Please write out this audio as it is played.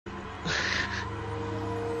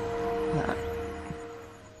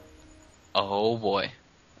Oh boy.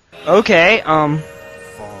 Okay,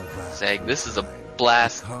 Zeg, this is a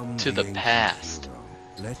blast to the past.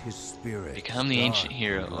 Let his spirit Become the ancient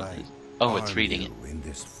hero. Oh, it's reading it. in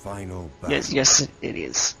this final yes, it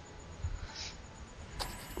is.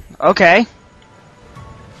 Okay.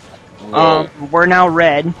 Whoa. We're now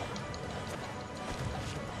red.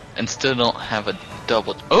 And still don't have a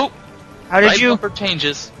double. Oh! How did right you? bumper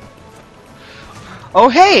changes. Oh,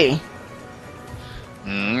 hey!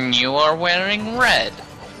 You are wearing red.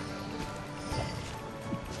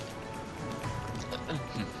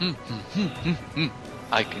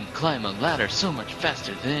 I can climb a ladder so much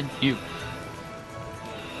faster than you.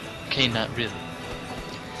 Okay, not really.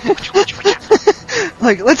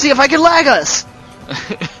 Like, let's see if I can lag us!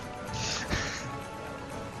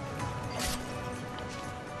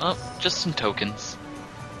 Oh, just some tokens.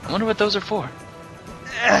 I wonder what those are for.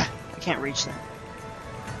 I can't reach them.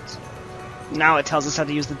 Now it tells us how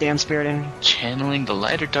to use the damn spirit energy. Channeling the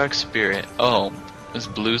light or dark spirit. Oh, is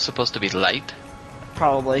blue supposed to be light?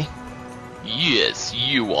 Probably. Yes,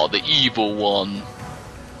 you are the evil one.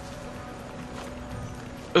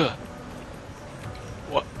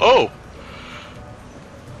 What? Oh!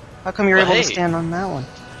 How come you're Well, able hey. to stand on that one?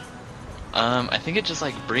 I think it just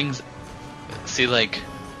like brings... See, like...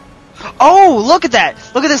 Oh, look at that!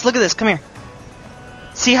 Look at this, look at this, come here.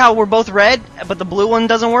 See how we're both red, but the blue one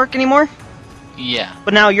doesn't work anymore? Yeah.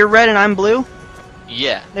 But now you're red and I'm blue?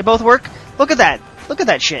 Yeah. They both work? Look at that. Look at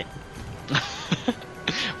that shit.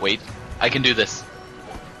 Wait, I can do this.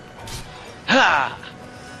 Ha!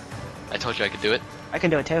 I told you I could do it. I can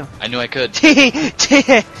do it too. I knew I could.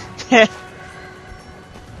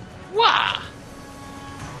 Wah!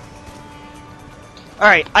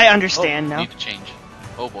 Alright, I understand Oh, now. need to change.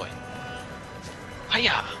 Oh boy.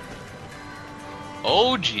 Hiya!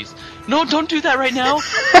 Oh jeez. No, don't do that right now!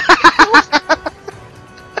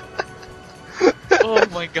 Oh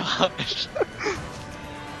my gosh.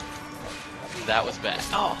 That was bad.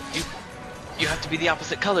 Oh, you have to be the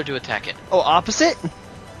opposite color to attack it. Oh, opposite?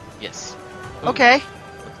 Yes. Ooh, Okay.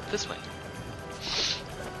 this way.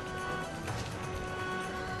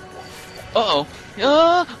 Uh-oh.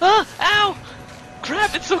 Ow!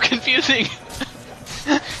 Crap, it's so confusing!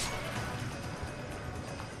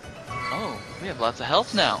 Oh, we have lots of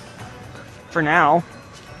health now. For now.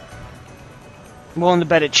 I'm willing to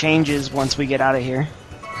bet it changes once we get out of here.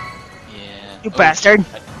 Yeah. You bastard!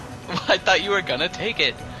 I thought you were gonna take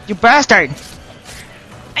it. You bastard!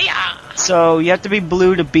 Hiya! So, you have to be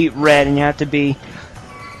blue to beat red, and you have to be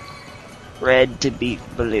red to beat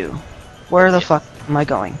blue. Where the fuck am I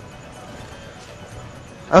going?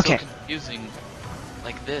 Okay. So confusing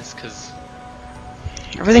like this, cause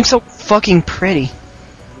Everything's so fucking pretty.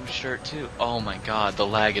 blue shirt too. Oh my god, the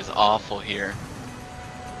lag is awful here.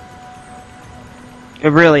 It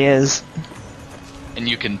really is. And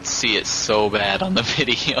you can see it so bad on the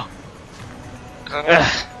video.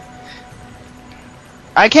 Ugh.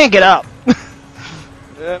 I can't get up.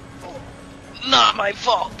 Not my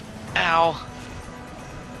fault. Ow.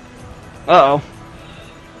 Uh-oh.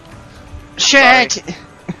 Shit! Sorry.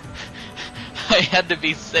 I had to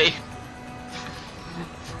be safe.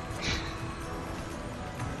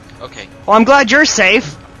 Okay. Well, I'm glad you're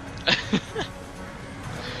safe.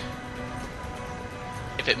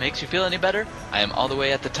 If it makes you feel any better, I am all the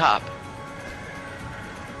way at the top.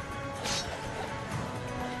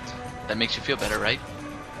 That makes you feel better, right?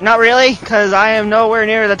 Not really, because I am nowhere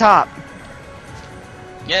near the top.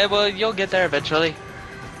 Yeah, well, you'll get there eventually.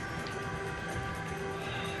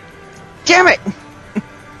 Damn it!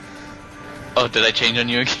 Oh, did I change on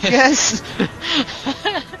you again? Yes!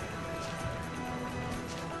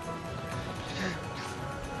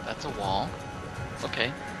 That's a wall.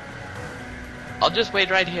 Okay. I'll just wait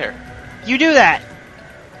right here. You do that!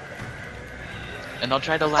 And I'll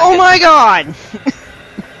try to lag Oh it. my god!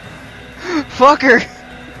 Fucker!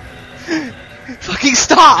 Fucking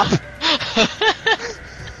stop!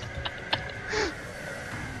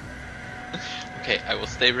 Okay, I will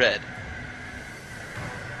stay red.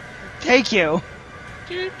 Take you.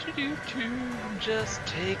 Just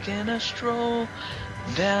taking a stroll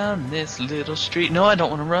down this little street. No, I don't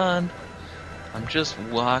want to run. I'm just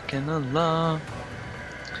walking along.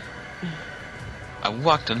 I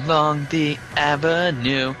walked along the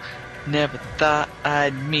avenue. Never thought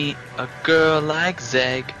I'd meet a girl like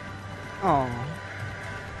Zeg. Oh.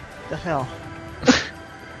 The hell.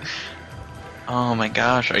 Oh my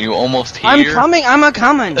gosh, are you almost here? I'm coming, I'm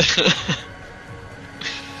a-coming!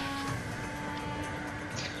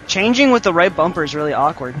 Changing with the right bumper is really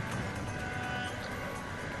awkward.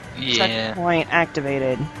 Yeah. Checkpoint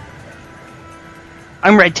activated.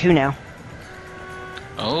 I'm red 2 now.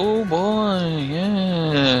 Oh boy,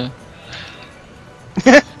 yeah.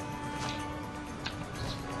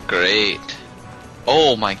 Great.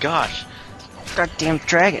 Oh my gosh. Goddamn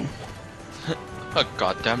dragon. A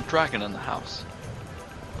goddamn dragon in the house.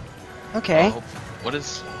 Okay. Oh, what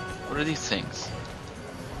are these things?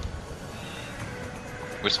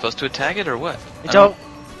 We're supposed to attack it or what? I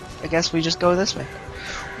guess we just go this way.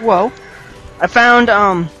 Whoa. I found,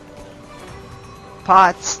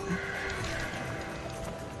 pots.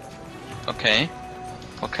 Okay.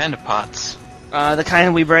 What kind of pots? The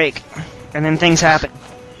kind we break. And then things happen.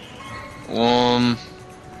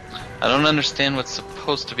 I don't understand what's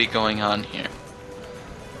supposed to be going on here.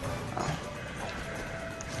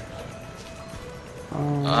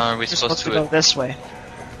 Are we We're supposed to go this way.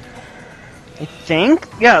 I think?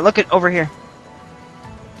 Yeah, look at over here.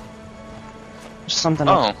 There's something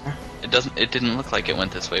Oh, up there. it didn't look like it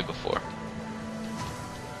went this way before.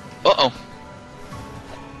 Uh-oh.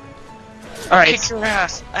 Alright. Kick your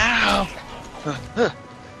ass! Ow!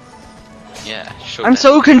 Yeah, sure. I'm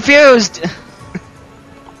so confused!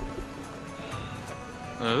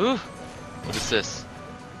 Ooh. What is this?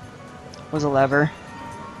 Was a lever.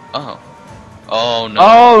 Oh. Oh no.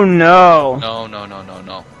 Oh no!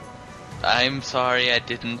 No. I'm sorry, I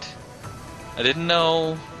didn't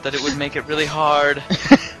know that it would make it really hard.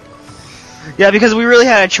 Yeah, because we really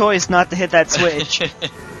had a choice not to hit that switch.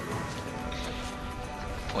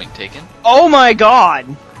 Point taken. Oh my god!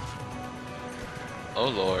 Oh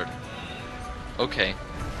lord. Okay.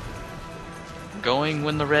 Going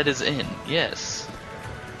when the red is in. Yes.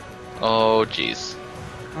 Oh jeez.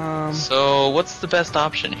 So what's the best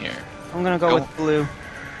option here? I'm gonna go with blue.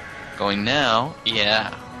 Going now?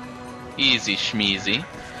 Yeah. Easy schmeezy.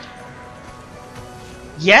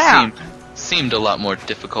 Yeah! Seemed a lot more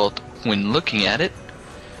difficult when looking at it.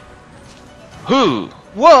 Whoo!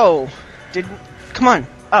 Whoa! Come on,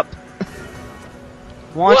 up.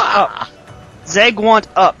 Want Wah! up. Zeg want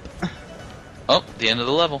up. Oh, the end of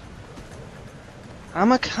the level.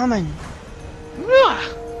 I'm a-coming. Wah!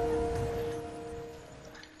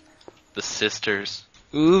 The sisters.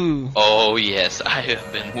 Ooh. Oh yes, I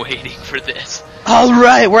have been waiting for this.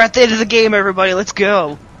 Alright, we're at the end of the game, everybody. Let's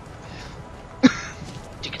go.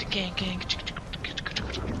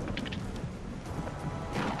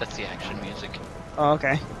 That's the action music. Oh,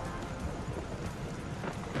 okay.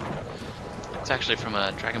 It's actually from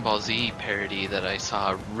a Dragon Ball Z parody that I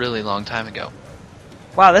saw a really long time ago.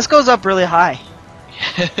 Wow, this goes up really high.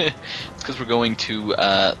 It's because we're going to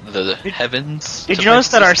the heavens. Did to you notice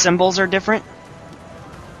fight that our sisters. symbols are different?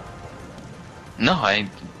 No, I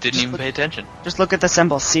didn't even pay attention. Just look at the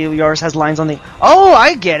symbols. See, yours has lines on the... Oh,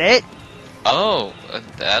 I get it! Oh,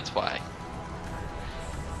 that's why.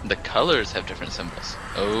 The colors have different symbols.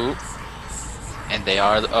 Oh. And they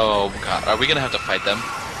are... Oh, God. Are we going to have to fight them?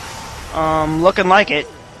 Looking like it.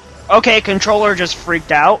 Okay, controller just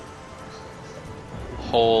freaked out.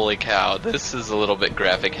 Holy cow. This is a little bit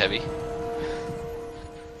graphic heavy.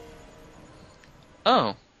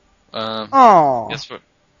 Oh. Oh, Guess what?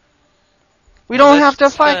 we don't have to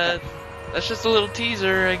fight. That's just a little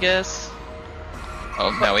teaser, I guess.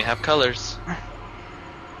 Oh, now we have colors.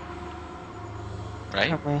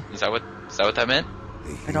 Right? Okay. Is that what that meant?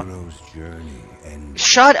 The hero's journey ends.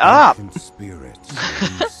 Shut up! Ancient spirits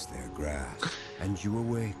release their grasp, and you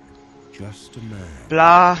awake just a man.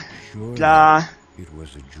 Blah, Surely blah. it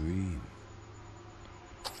was a dream.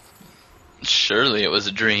 Surely it was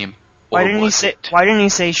a dream. Why Or didn't he was say? it? Why didn't he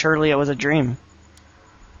say? Surely it was a dream.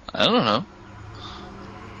 I don't know.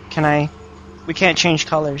 Can I? We can't change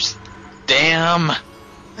colors. Damn.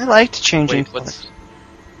 I liked changing Wait, colors. what's...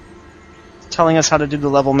 Telling us how to do the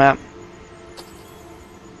level map.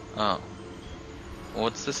 Oh.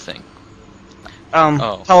 What's this thing?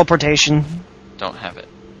 Oh. Teleportation. Don't have it.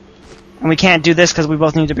 And we can't do this because we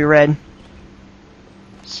both need to be red.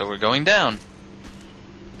 So we're going down.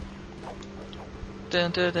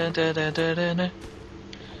 Dun, dun, dun, dun, dun, dun, dun, dun.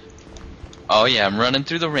 Oh yeah, I'm running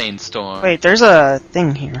through the rainstorm. Wait, there's a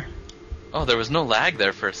thing here. Oh, there was no lag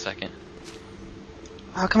there for a second.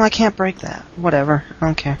 How come I can't break that? Whatever. I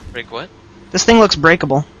don't care. Break what? This thing looks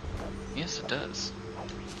breakable. Yes, it does.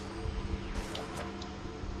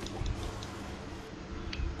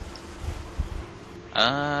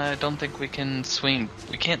 I don't think we can swing.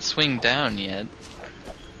 We can't swing down yet.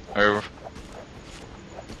 Or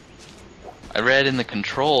I read in the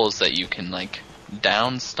controls that you can like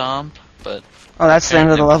down stomp, but Oh, that's the end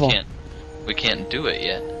of the level. We can't do it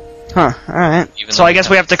yet. Huh, alright. Even So though I guess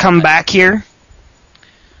we have to come back here?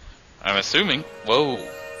 I'm assuming. Whoa.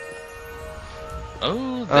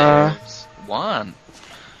 Oh, there's one.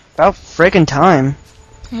 About friggin' time.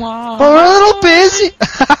 Wow. But we're a little busy.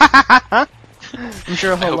 I'm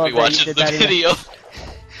sure I he'll hope love he that you watches did the that. Either. video.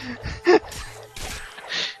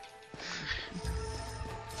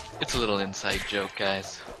 It's a little inside joke,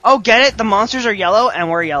 guys. Oh, get it? The monsters are yellow and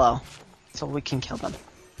we're yellow, so we can kill them.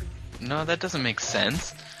 No, that doesn't make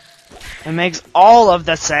sense. It makes all of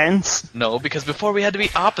the sense. No, because before we had to be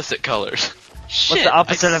opposite colors. Shit, What's the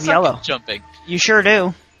opposite I of suck yellow? at jumping. You sure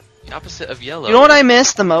do. The opposite of yellow. You know what I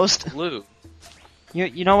miss the most? is blue.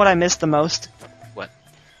 You know what I miss the most? What?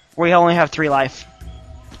 We only have 3 life.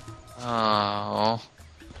 Oh.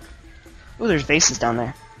 Ooh, there's vases down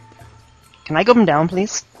there. Can I go them down,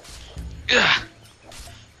 please? Ugh.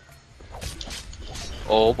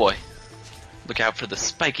 Oh boy. Look out for the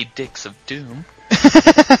spiky dicks of doom.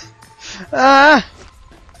 Ah!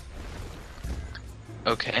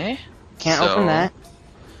 Okay. Can't so, open that.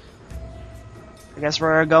 I guess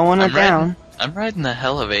we're going down. I'm riding the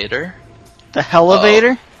elevator. The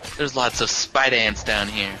elevator? There's lots of spider ants down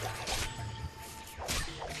here.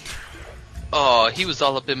 Oh, he was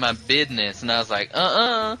all up in my business, and I was like,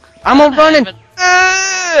 I'm a running.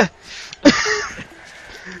 Ah!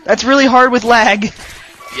 That's really hard with lag.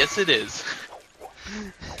 Yes, it is.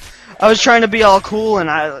 I was trying to be all cool, and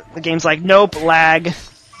the game's like, nope, lag.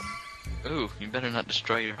 Ooh, you better not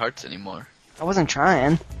destroy your hearts anymore. I wasn't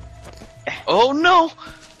trying. Oh no!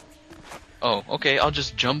 Oh, okay, I'll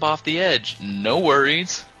just jump off the edge. No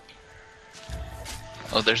worries.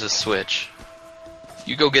 Oh, there's a switch.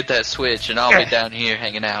 You go get that switch, and I'll be down here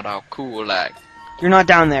hanging out all cool like. You're not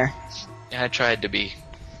down there. Yeah, I tried to be.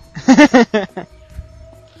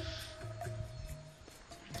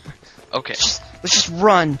 Okay. Let's just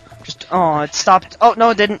run. Oh, it stopped. Oh, no,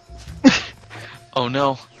 it didn't. Oh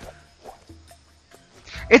no.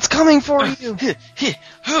 It's coming for you.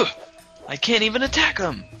 I can't even attack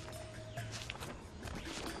him.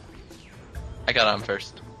 I got on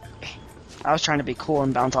first. I was trying to be cool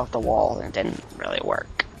and bounce off the wall, and it didn't really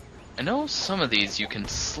work. I know some of these you can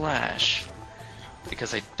slash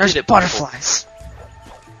because I There's did it butterflies.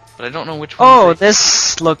 before, but I don't know which one. Oh,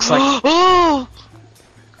 this looks like. Oh!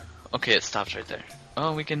 Okay, it stops right there.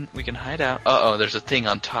 Oh, we can hide out. Uh oh, there's a thing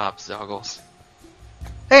on top, Zoggles.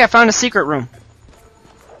 Hey, I found a secret room.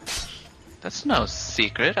 That's no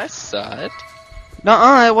secret. I saw it.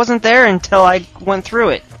 Nuh-uh, it wasn't there until I went through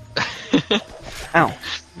it. Ow.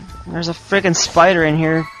 There's a freaking spider in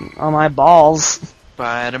here on my balls.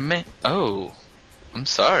 Spider-Man. Oh, I'm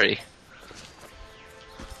sorry.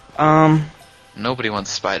 Nobody wants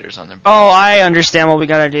spiders on their balls. Oh, I understand what we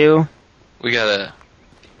gotta do. We gotta.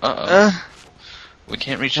 Uh-oh. We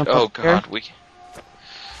can't reach. Jump Oh up here. god, we.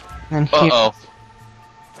 And here. Uh-oh.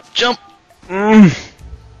 Jump!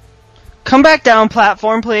 Come back down,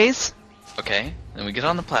 platform, please. Okay, then we get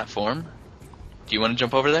on the platform. Do you want to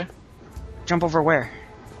jump over there? Jump over where?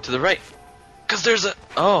 To the right. Cause there's a.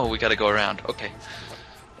 Oh, we gotta go around. Okay.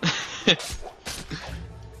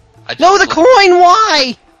 No, the coin!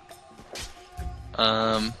 Why?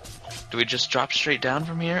 Do we just drop straight down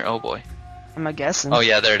from here? Oh boy. Am I guessing? Oh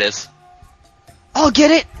yeah, there it is. I'll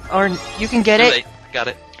get it! Or you can get Too it. late. Got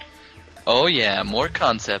it. Oh yeah, more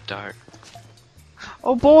concept art.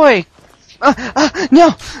 Oh boy!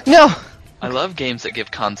 No! No! I love games that give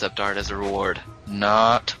concept art as a reward.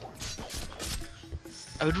 Not.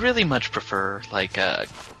 I would really much prefer, like, a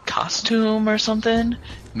costume or something.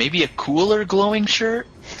 Maybe a cooler glowing shirt.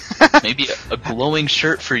 Maybe a glowing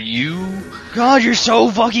shirt for you. God, you're so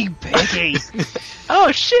fucking picky.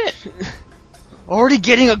 Oh, shit! Already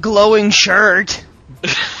getting a glowing shirt.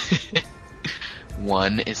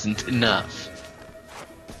 One isn't enough.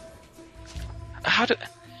 How do...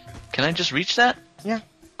 Can I just reach that? Yeah.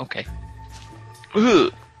 Okay.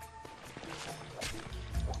 Ugh.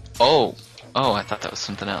 Oh. Oh, I thought that was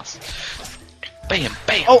something else. Bam,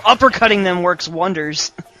 bam! Oh, uppercutting them works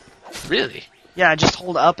wonders. Really? Yeah, just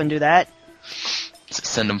hold up and do that.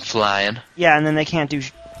 Send them flying. Yeah, and then they can't do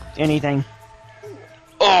anything.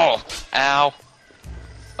 Oh! Ow!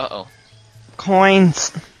 Uh-oh.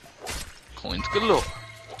 Coins. Coins galore.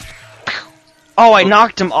 Oh, I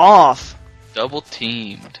knocked him off. Double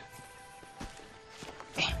teamed.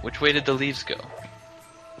 Which way did the leaves go?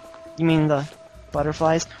 You mean the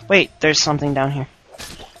butterflies? Wait, there's something down here.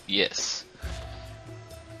 Yes.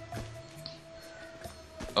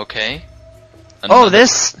 Okay. Oh,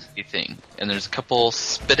 this... thing. And there's a couple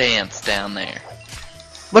spit ants down there.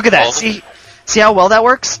 Look at that. Oh. See how well that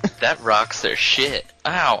works? That rocks their shit.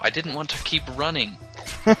 Ow, I didn't want to keep running.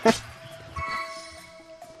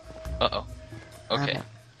 Uh-oh. Okay.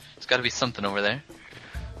 There's gotta be something over there.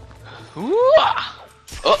 Ooh-ah!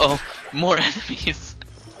 Uh-oh. More enemies.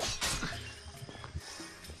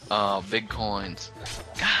 Oh, big coins.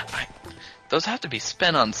 God, those have to be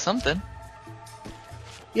spent on something.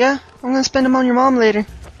 Yeah, I'm gonna spend them on your mom later.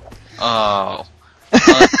 Oh,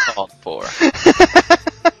 uncalled for.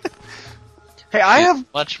 Hey, I have...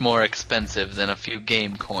 Much more expensive than a few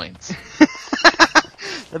game coins.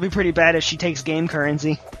 That'd be pretty bad if she takes game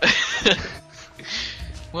currency.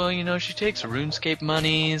 Well, you know, she takes RuneScape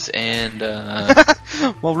monies and,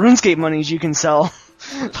 Well, RuneScape monies you can sell.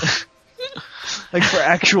 Like, for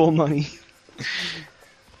actual money.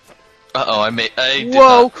 Uh-oh, I did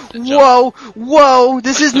Whoa, not jump. whoa,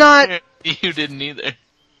 this is not... You didn't either.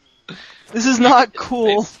 This is not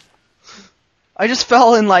cool. I just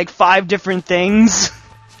fell in like 5 different things.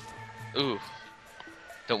 Ooh.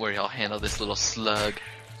 Don't worry, I'll handle this little slug.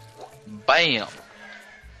 Bam!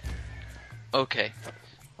 Okay.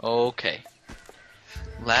 Okay.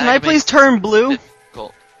 Lag Can I please turn blue?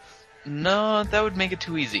 difficult. No, that would make it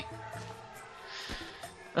too easy.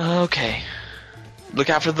 Okay. Look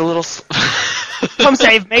out for the little Come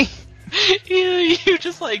save me. you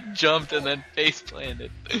just like jumped and then face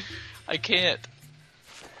planted. I can't.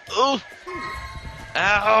 Oh!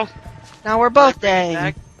 Ow! Now we're both Can I bring it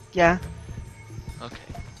dying. back? Yeah. Okay.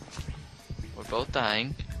 We're both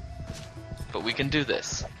dying. But we can do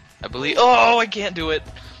this. I believe. Oh, I can't do it!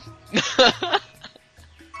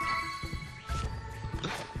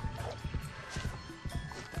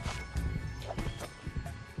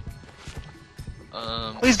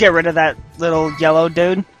 Please get rid of that little yellow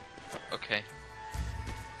dude. Okay.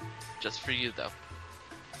 Just for you, though.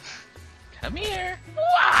 Come here!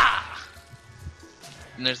 Wah!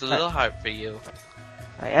 And there's a little heart for you.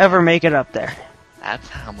 If I ever make it up there. That's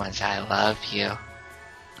how much I love you.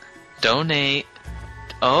 Donate.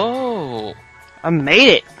 Oh! I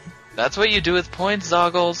made it. That's what you do with points,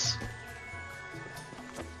 Zoggles.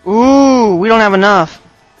 Ooh, we don't have enough.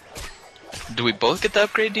 Do we both get the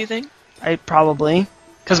upgrade, do you think? I probably.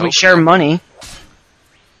 Because I we hope share so. money.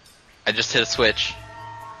 I just hit a switch.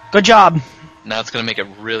 Good job. Now it's gonna make it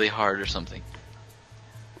really hard or something.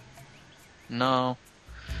 No.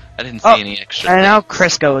 I didn't see any extra And now things.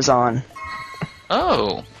 Crisco is on.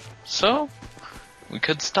 Oh. So? We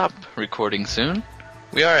could stop recording soon.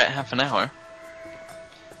 We are at half an hour.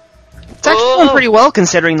 It's actually going pretty well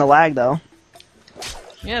considering the lag, though.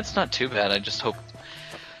 Yeah, it's not too bad. I just hope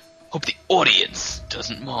the audience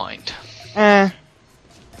doesn't mind. Eh.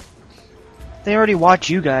 They already watch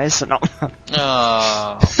you guys, so no.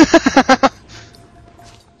 Oh.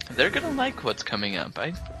 They're gonna like what's coming up.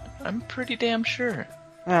 I'm pretty damn sure.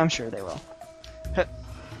 I'm sure they will.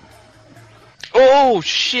 Oh Why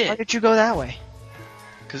shit! did you go that way?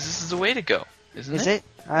 Because this is the way to go, isn't Is it? it?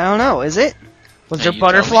 I don't know. Is it? Was Hey, there you tell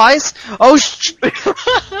me. butterflies? Oh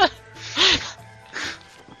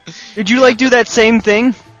Did you like do that same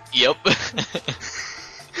thing? Yep.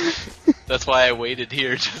 That's why I waited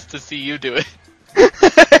here, just to see you do it.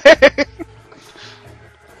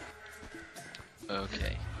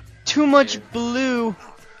 Okay. Too much blue.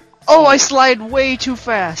 Oh, I slide way too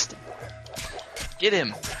fast. Get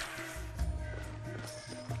him!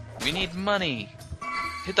 We need money!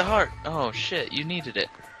 Hit the heart! Oh shit, you needed it.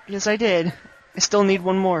 Yes, I did. I still need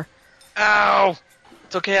one more. Ow!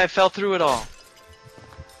 It's okay, I fell through it all.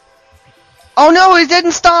 Oh no, it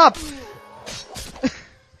didn't stop!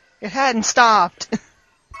 It hadn't stopped.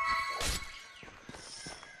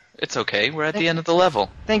 It's okay, we're at the end of the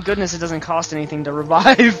level. Thank goodness it doesn't cost anything to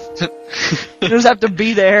revive. You just have to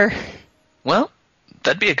be there. Well,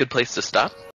 that'd be a good place to stop.